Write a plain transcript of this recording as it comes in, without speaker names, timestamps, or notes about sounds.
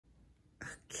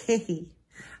Okay.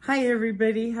 Hi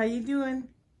everybody, how you doing?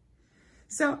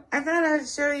 So I thought I'd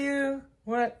show you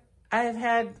what I've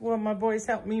had, well, my boys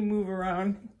help me move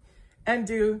around and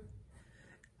do.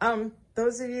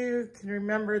 Those of you can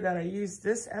remember that I used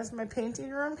this as my painting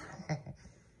room.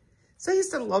 So I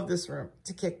used to love this room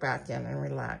to kick back in and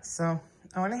relax. So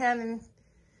I went ahead and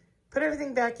put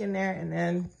everything back in there, and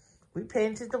then we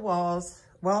painted the walls.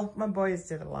 Well, my boys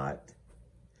did a lot.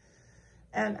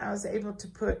 And I was able to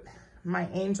put my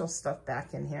angel stuff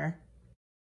back in here.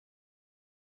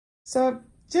 So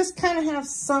just kind of have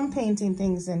some painting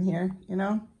things in here, you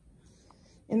know.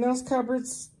 In those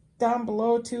cupboards down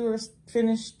below too are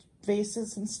finished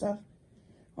vases and stuff.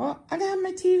 Well, I got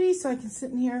my TV so I can sit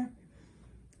in here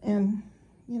and,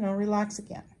 you know, relax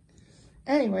again.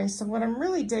 Anyway, so what I'm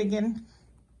really digging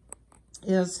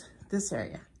is this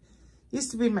area.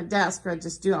 Used to be my desk where I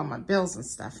just do all my bills and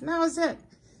stuff. And that was it.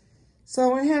 So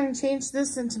I went ahead and changed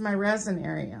this into my resin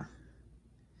area.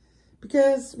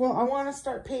 Because, well, I want to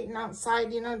start painting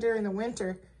outside, you know, during the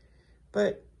winter.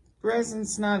 But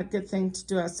resin's not a good thing to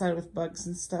do outside with bugs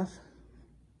and stuff.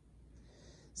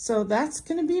 So that's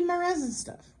going to be my resin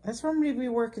stuff. That's where I'm going to be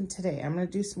working today. I'm going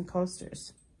to do some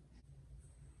coasters.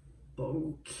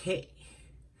 Okay.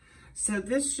 So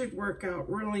this should work out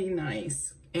really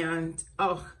nice. And,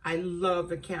 oh, I love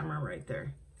the camera right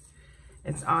there.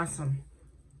 It's awesome.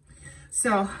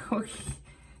 So, okay,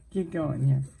 get going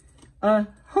here.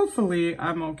 Hopefully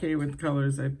I'm okay with the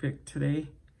colors I picked today.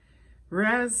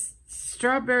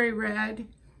 Strawberry red,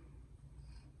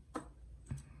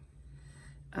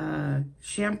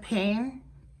 champagne,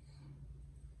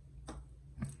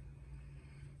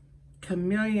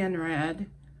 chameleon red,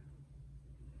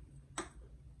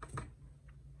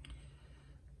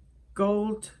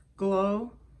 gold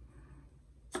glow,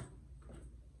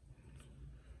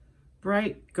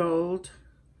 bright gold,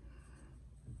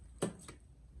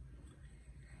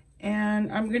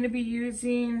 and I'm going to be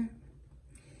using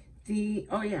the,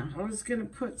 oh yeah, I was going to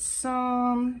put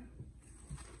some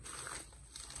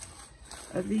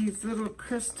of these little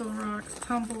crystal rocks,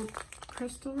 tumbled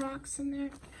crystal rocks in there,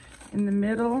 in the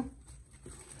middle.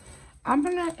 I'm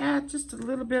going to add just a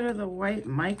little bit of the white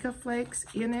mica flakes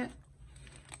in it,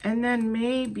 and then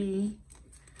maybe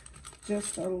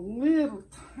just a little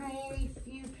tiny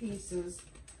few pieces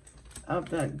of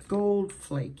that gold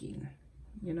flaking,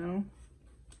 you know,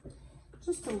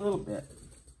 just a little bit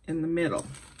in the middle.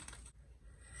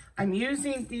 I'm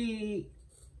using the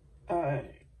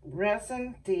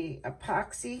resin, the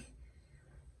epoxy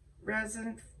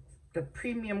resin, the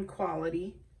premium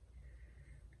quality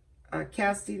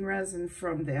casting resin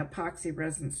from the epoxy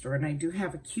resin store. And I do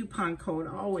have a coupon code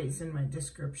always in my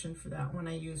description for that when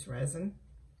I use resin.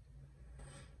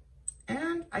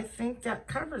 And I think that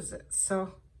covers it.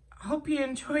 So I hope you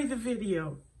enjoy the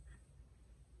video.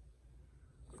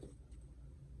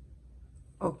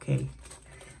 Okay,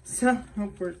 so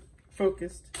hope we're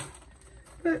focused.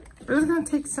 But we're just gonna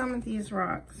take some of these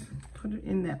rocks, put it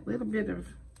in that little bit of,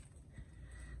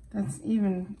 that's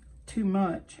even too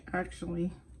much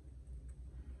actually.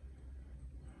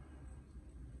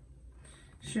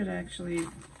 Should actually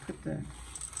put the,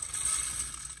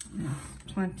 yeah,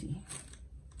 plenty.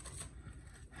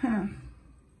 Huh.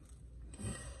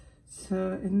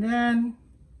 So, and then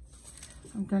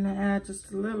I'm gonna add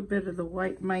just a little bit of the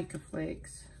white mica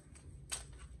flakes.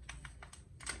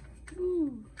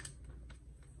 Ooh.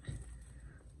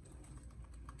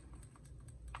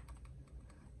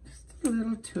 Just a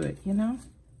little to it, you know?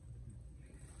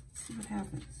 Let's see what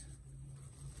happens.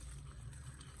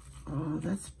 Oh,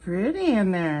 that's pretty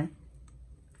in there.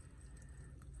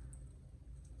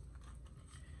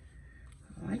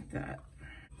 I like that.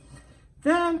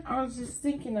 Then I was just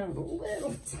thinking of a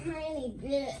little tiny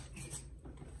bit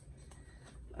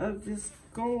of this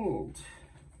gold.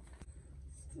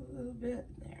 Just a little bit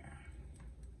there.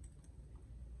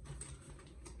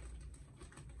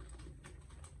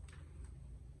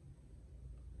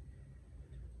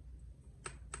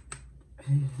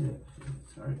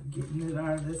 Sorry, getting it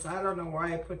out of this. I don't know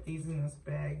why I put these in this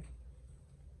bag.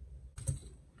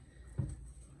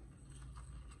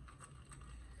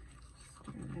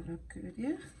 Stir that up good,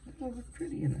 yeah? That'll look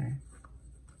pretty in there.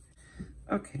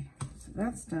 Okay, so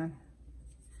that's done.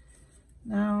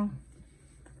 Now,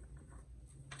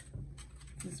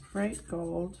 this bright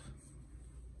gold.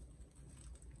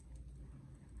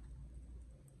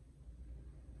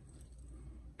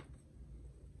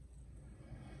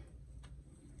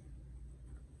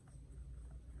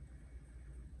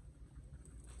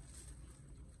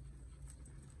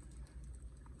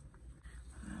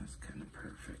 That's kind of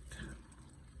perfect.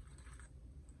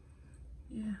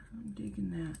 Yeah, I'm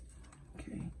digging that.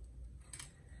 Okay.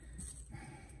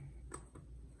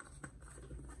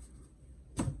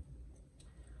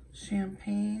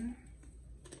 champagne.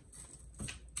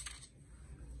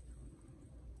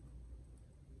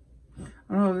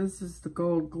 Oh, this is the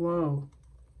gold glow.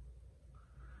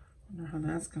 Wonder how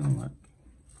that's gonna look.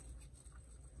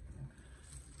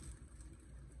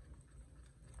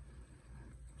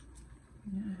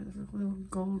 Yeah, it has a little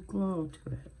gold glow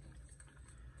to it.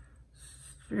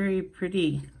 It's very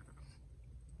pretty.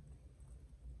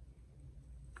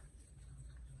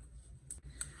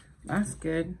 That's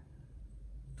good.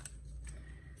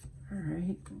 All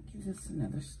right, give this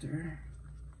another stir.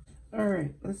 All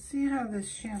right, let's see how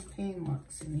this champagne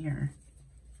looks in here.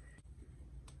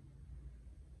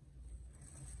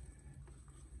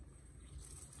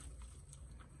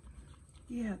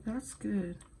 Yeah, that's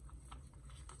good.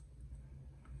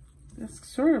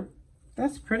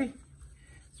 That's pretty.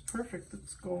 It's perfect.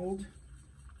 It's gold,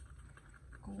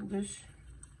 goldish.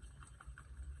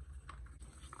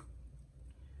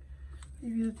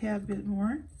 Maybe a tad bit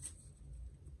more.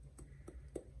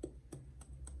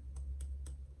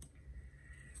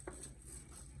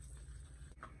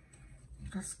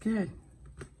 That's good.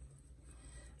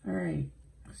 All right,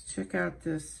 let's check out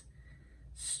this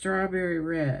strawberry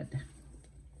red.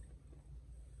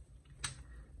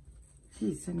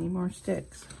 Geez, I need more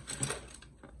sticks.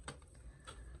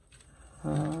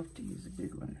 I'll have to use a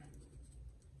big one.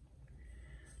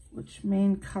 Which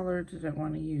main color did I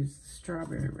want to use? The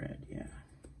strawberry red, yeah.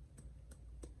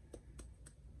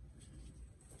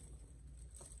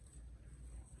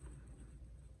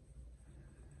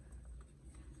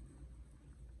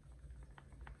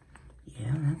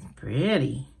 Yeah, that's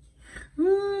pretty.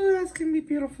 Ooh, that's gonna be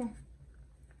beautiful.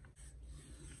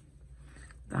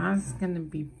 That's gonna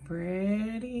be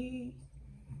pretty.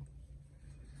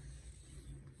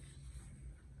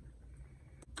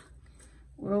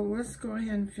 Well, let's go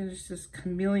ahead and finish this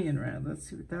Chameleon red. Let's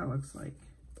see what that looks like.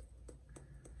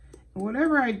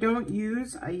 Whatever I don't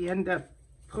use, I end up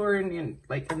pouring in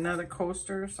like another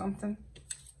coaster or something.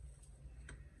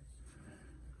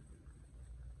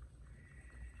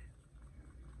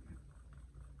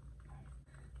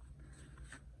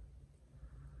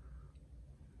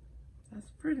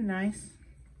 That's pretty nice.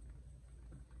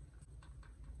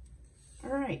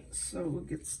 All right, so we'll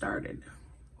get started.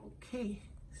 Okay,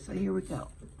 so here we go.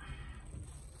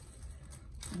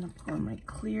 I'm gonna pour my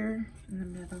clear in the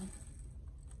middle.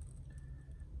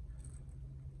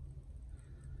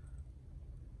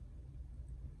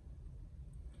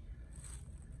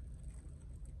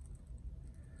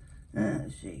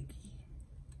 Shaky.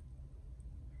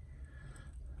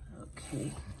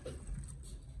 Okay.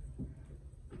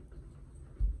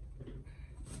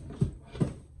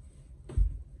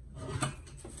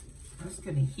 I'm just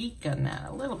gonna heat gun that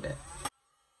a little bit.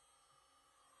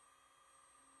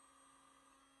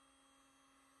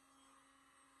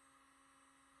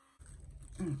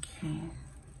 Okay.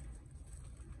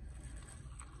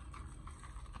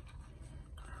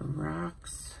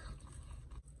 Rocks.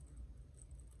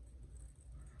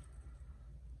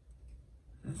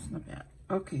 That's not bad.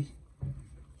 Okay.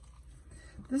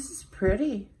 This is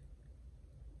pretty.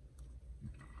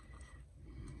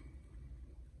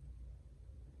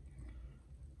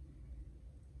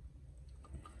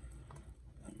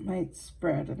 It might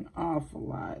spread an awful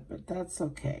lot, but that's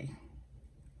okay.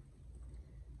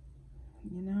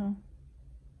 You know?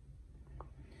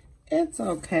 It's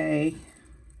okay.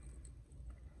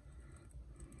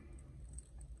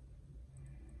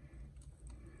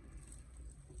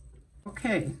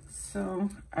 Okay, so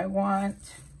I want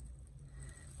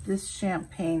this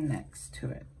champagne next to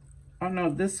it. Oh no,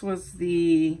 this was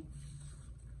the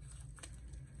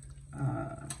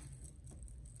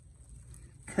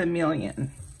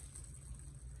Chameleon.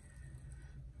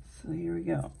 So here we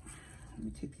go. Let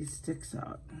me take these sticks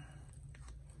out.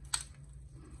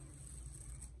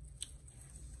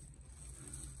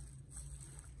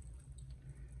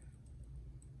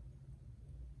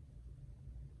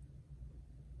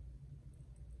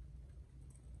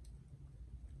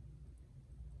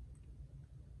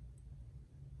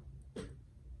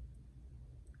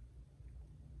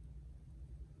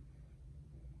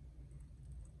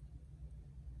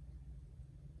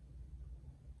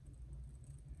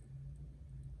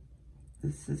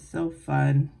 This is so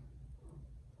fun.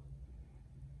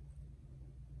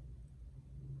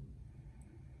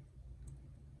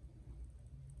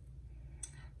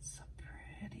 So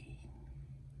pretty.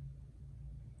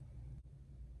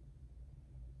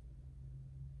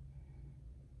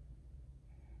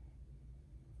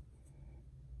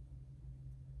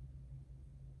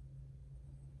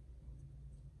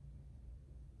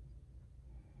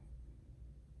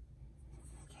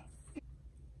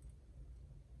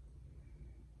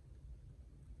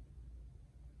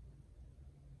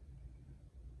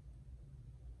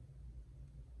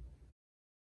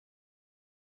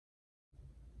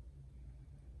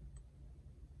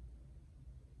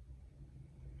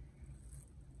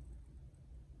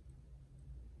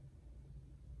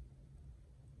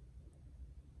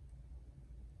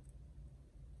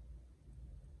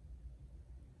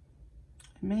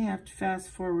 I may have to fast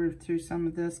forward through some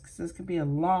of this because this could be a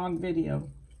long video.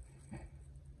 You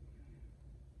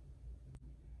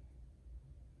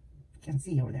can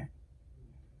see over there.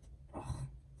 Oh.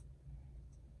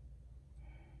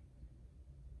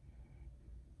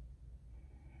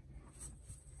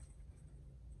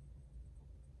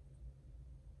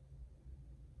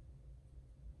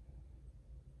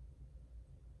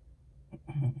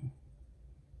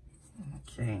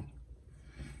 Okay.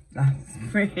 That's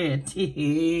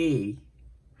pretty.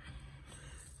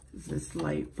 Is this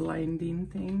light blinding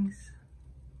things?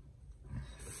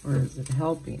 Or is it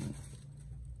helping?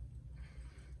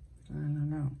 I don't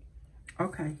know.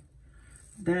 Okay.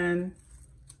 Then,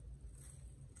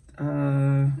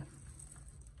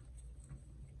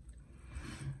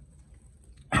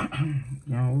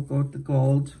 yeah, we'll go with the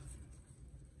gold.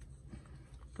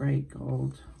 Bright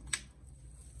gold.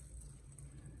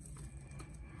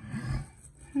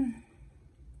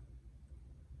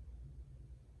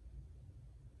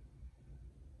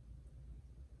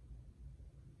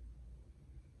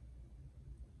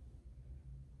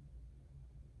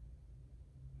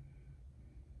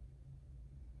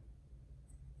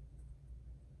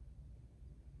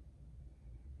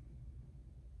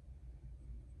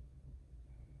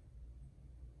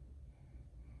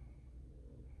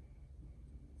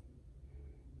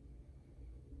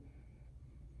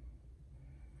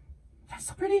 That's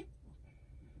so pretty.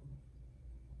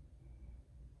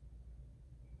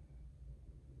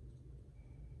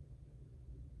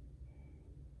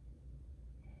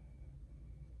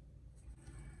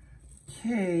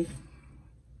 Okay.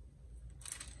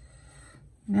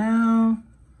 Now,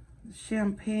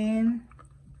 champagne.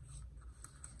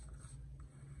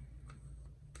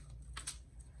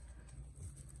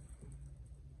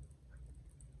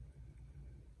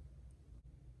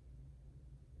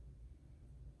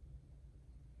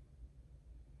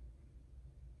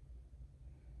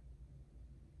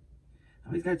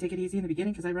 Always gotta take it easy in the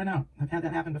beginning because I run out. I've had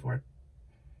that happen before.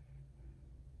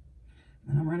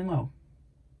 And I'm running low.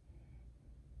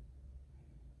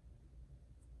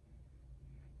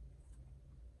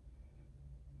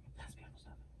 That's beautiful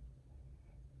stuff.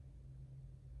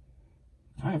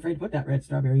 I'm afraid to put that red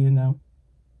strawberry in now.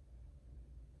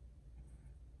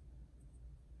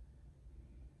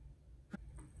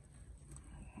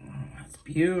 That's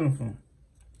beautiful.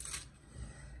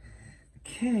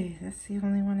 Okay, that's the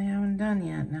only one I haven't done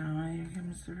yet now. Here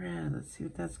comes the red. Let's see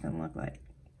what that's going to look like.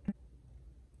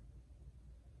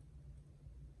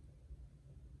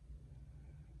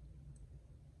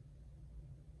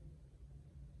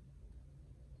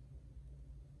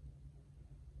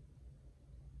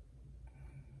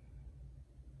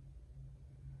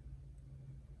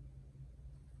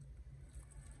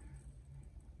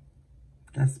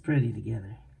 That's pretty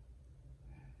together.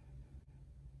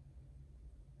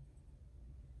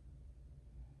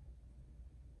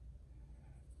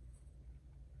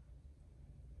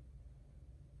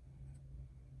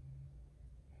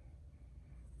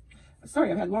 Sorry,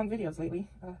 I've had long videos lately.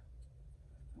 Oh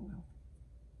well.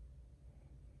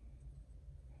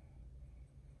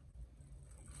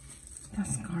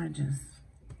 That's gorgeous.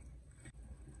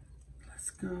 Let's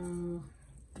go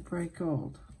the bright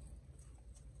gold.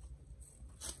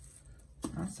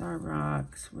 That's our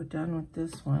rocks. We're done with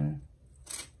this one.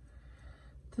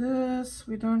 This,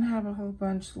 we don't have a whole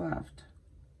bunch left.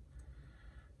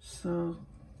 So,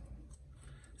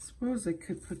 I suppose I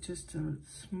could put just a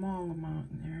small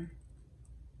amount in there.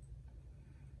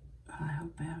 Oh, I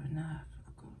hope I have enough.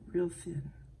 I'll go real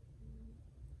thin.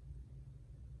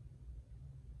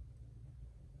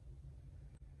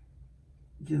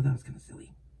 Yeah, that was kind of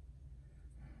silly.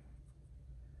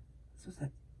 This was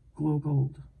that glow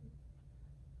gold.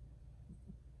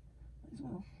 Might as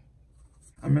well.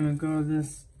 I'm gonna go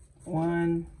this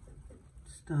one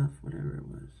stuff, whatever it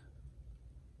was.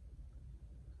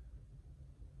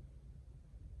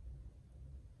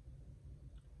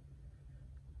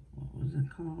 What was it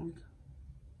called?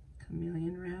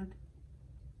 Chameleon red?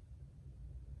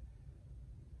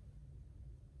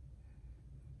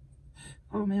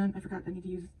 Oh man, I forgot I need to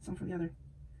use some for the other.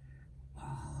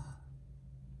 Oh.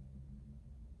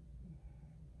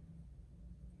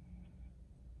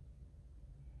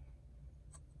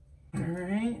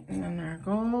 Alright, and then our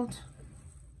gold.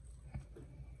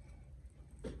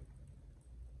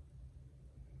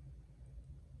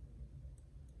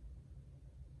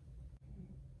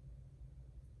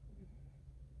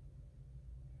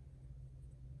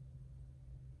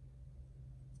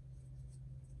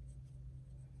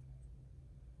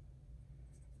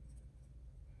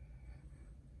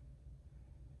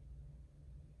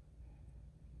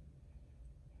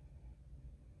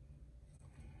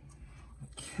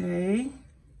 Okay.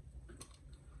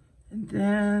 And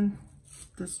then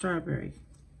the strawberry.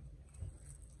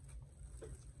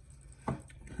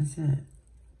 That's it.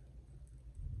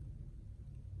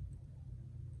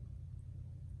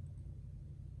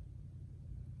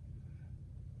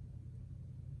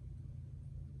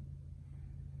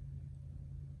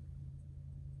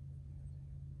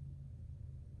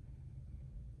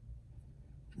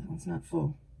 No, it's not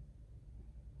full.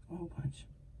 A whole bunch.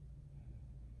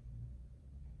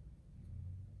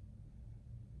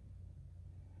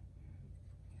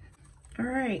 All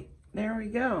right, there we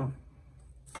go.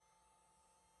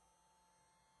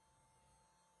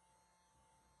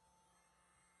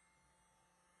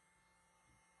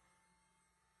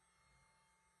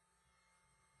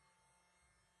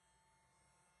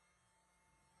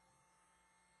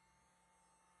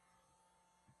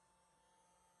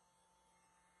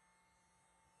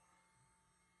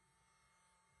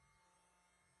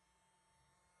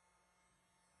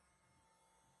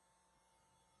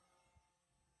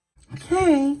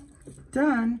 Okay,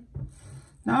 done.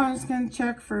 Now I'm just gonna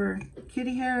check for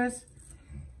kitty hairs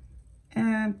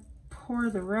and pour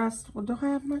the rest. Well, do I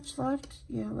have much left?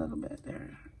 Yeah, a little bit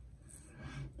there.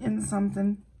 In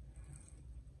something.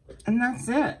 And that's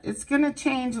it. It's gonna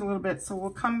change a little bit, so we'll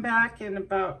come back in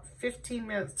about 15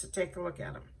 minutes to take a look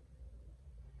at them.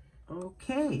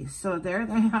 Okay, so there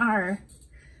they are.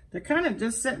 They're kind of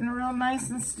just sitting real nice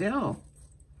and still.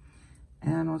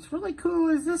 And what's really cool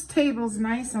is this table's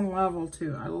nice and level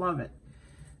too. I love it.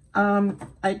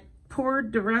 I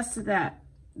poured the rest of that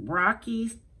rock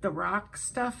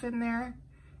stuff in there,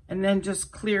 and then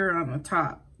just clear on the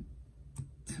top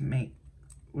to make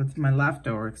with my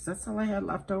leftover, because that's all I had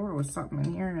left over was something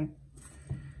in here, and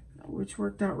which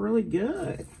worked out really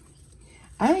good.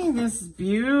 I think this is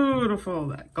beautiful.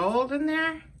 That gold in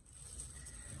there.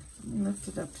 Let me lift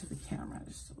it up to the camera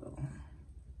just a little.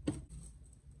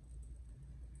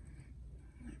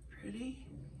 Pretty.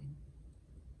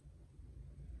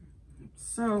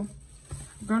 So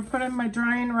I'm going to put in my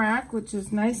drying rack, which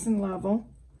is nice and level,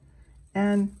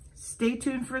 and stay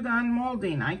tuned for the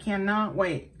unmolding. I cannot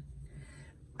wait.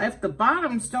 If the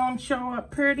bottoms don't show up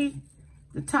pretty,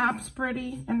 the top's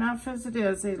pretty enough as it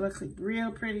is. They look like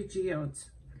real pretty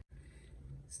geodes.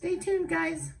 Stay tuned,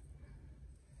 guys.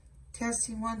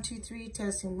 Testing 1 2 3.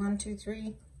 Testing 1 2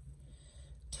 3.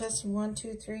 Testing 1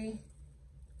 2 3.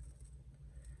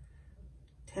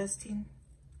 Testing.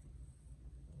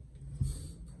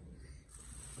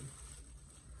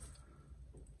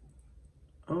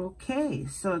 Okay,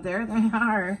 so there they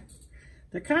are.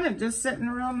 They're kind of just sitting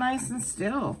real nice and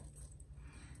still.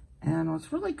 And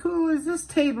what's really cool is this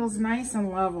table's nice and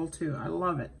level too. I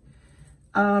love it.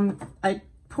 I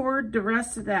poured the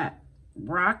rest of that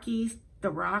rock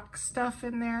stuff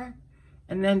in there,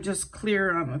 and then just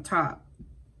clear on the top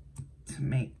to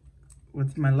make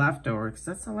with my leftover, because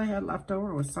that's all I had left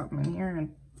over was something in here,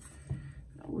 and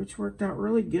which worked out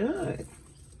really good.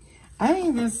 I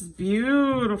think this is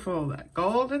beautiful. That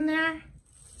gold in there.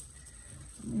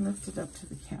 Let me lift it up to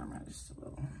the camera just a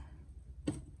little.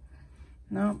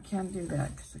 Nope, can't do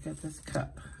that because I got this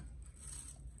cup.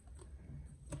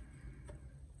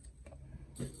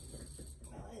 I'll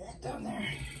lay that down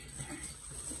there.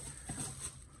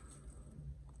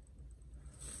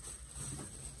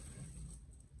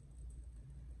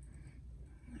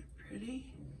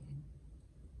 Pretty.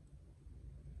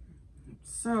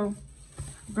 So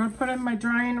I'm going to put in my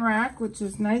drying rack, which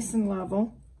is nice and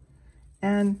level,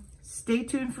 and stay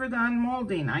tuned for the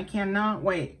unmolding. I cannot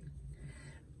wait.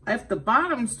 If the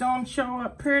bottoms don't show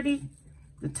up pretty,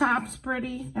 the top's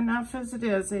pretty enough as it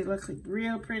is. They look like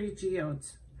real pretty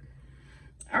geodes.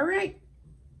 All right.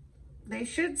 They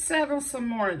should settle some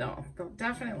more though. They'll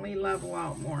definitely level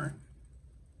out more.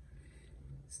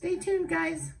 Stay tuned,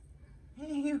 guys.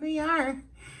 Here we are.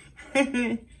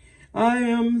 I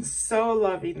am so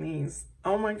loving these.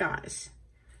 Oh my gosh.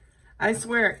 I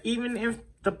swear, even if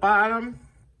the bottom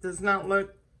does not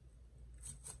look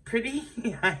pretty,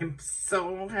 I'm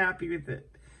so happy with it.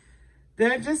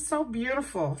 They're just so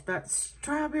beautiful. That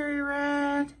strawberry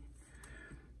red.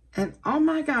 And oh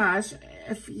my gosh,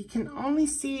 if you can only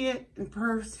see it in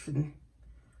person,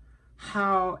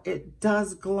 how it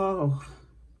does glow.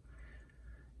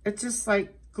 It just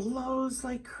like glows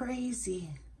like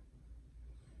crazy.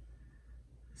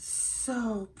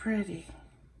 So pretty.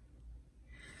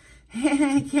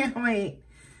 I can't wait.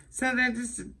 So they're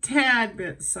just a tad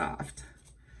bit soft.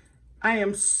 I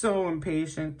am so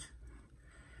impatient.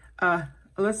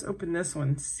 Let's open this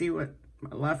one to see what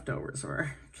my leftovers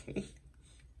were. Okay.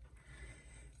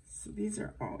 So these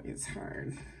are always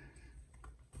hard.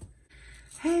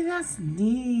 Hey, that's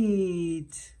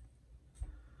neat.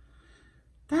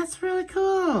 That's really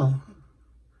cool.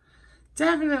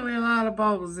 Definitely a lot of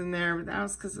bubbles in there, but that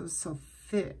was because it was so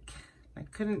thick. I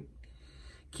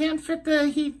can't fit the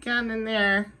heat gun in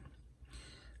there.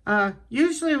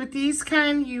 Usually with these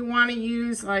kind, you want to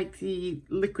use like the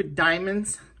liquid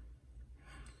diamonds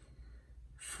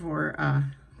for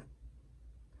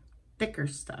thicker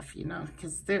stuff, you know,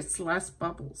 because there's less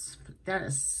bubbles. But that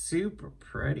is super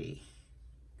pretty.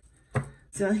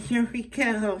 So here we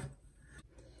go.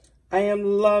 I am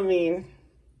loving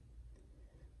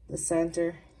the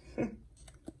center. Here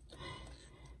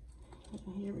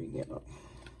we go.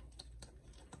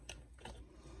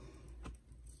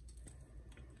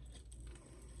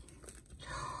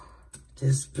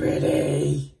 Just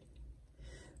pretty.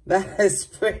 That is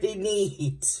pretty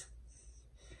neat.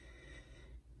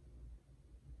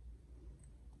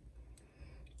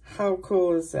 How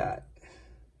cool is that?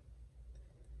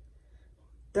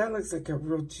 That looks like a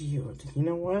real geode. You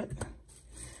know what?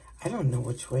 I don't know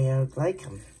which way I would like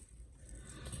them.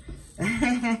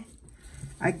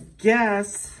 I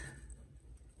guess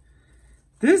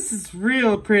this is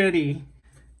real pretty.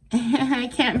 I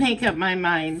can't make up my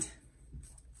mind.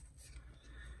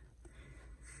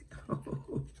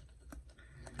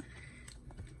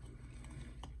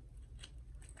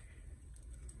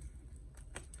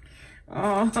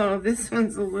 Oh, this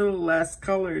one's a little less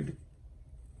colored.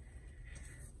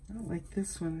 I don't like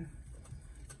this one.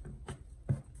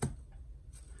 A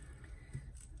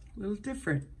little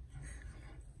different.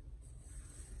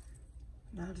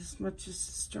 Not as much as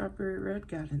the strawberry red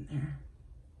got in there.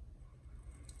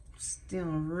 Still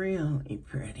really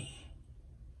pretty.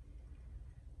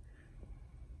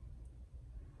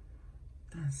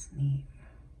 That's neat.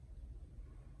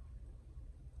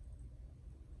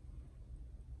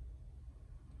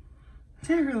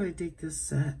 I really dig this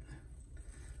set.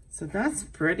 So that's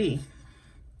pretty.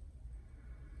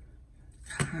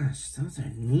 Gosh, those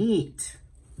are neat.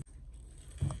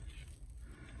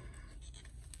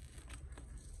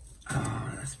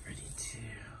 Oh, that's pretty too.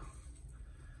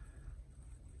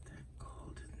 That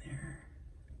gold in there.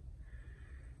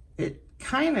 It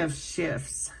kind of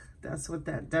shifts. That's what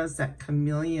that does. That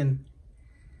chameleon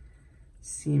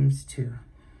seems to.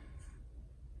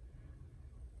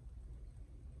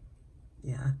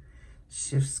 Yeah,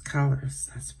 shifts colors.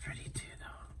 That's pretty too,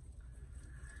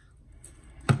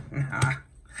 though.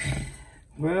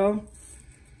 Well,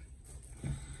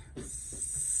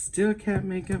 still can't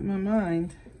make up my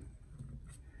mind.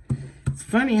 It's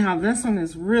funny how this one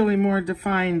is really more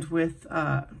defined with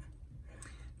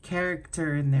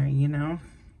character in there, you know?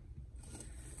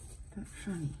 That's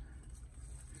funny.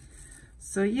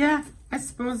 So yeah, I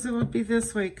suppose it would be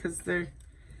this way because they're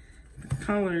the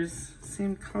colors,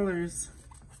 same colors.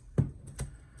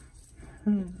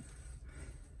 Oh,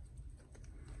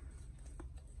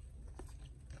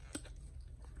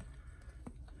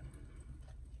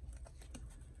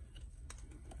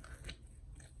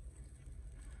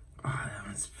 that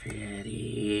one's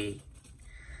pretty.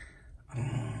 Oh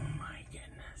my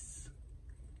goodness.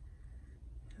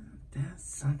 That's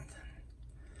something.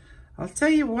 I'll tell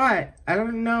you what, I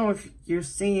don't know if you're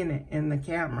seeing it in the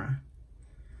camera,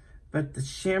 but the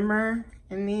shimmer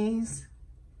in these,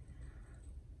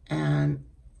 and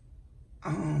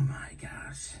oh my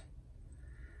gosh,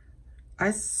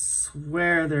 I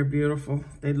swear they're beautiful.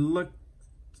 They look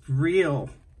real,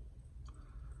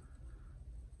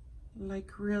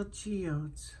 like real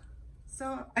geodes.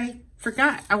 So I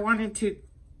forgot I wanted to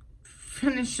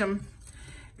finish them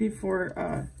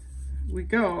before we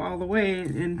go all the way,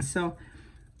 and so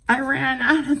I ran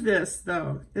out of this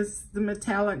though. It's the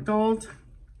metallic gold,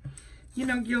 you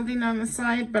know, gilding on the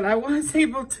side, but I was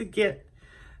able to get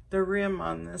the rim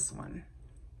on this one.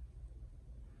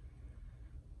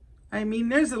 I mean,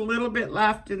 there's a little bit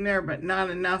left in there, but not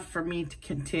enough for me to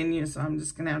continue, so I'm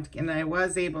just gonna have to, and I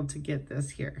was able to get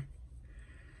this here.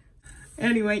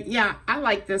 Anyway, yeah, I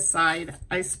like this side,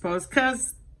 I suppose,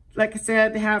 because like I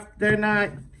said, they're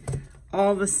not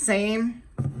all the same.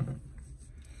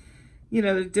 You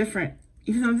know, they're different.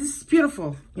 Even though this is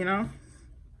beautiful, you know?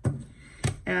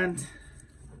 And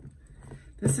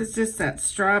this is just that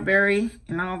strawberry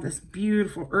and all this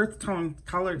beautiful earth tone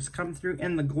colors come through,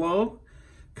 and the glow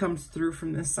comes through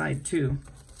from this side too.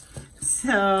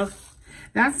 So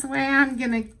that's the way I'm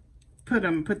gonna put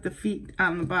them, put the feet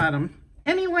on the bottom.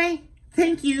 Anyway,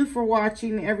 thank you for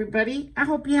watching, everybody. I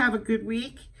hope you have a good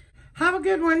week. Have a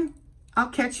good one. I'll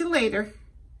catch you later.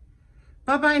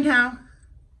 Bye-bye now.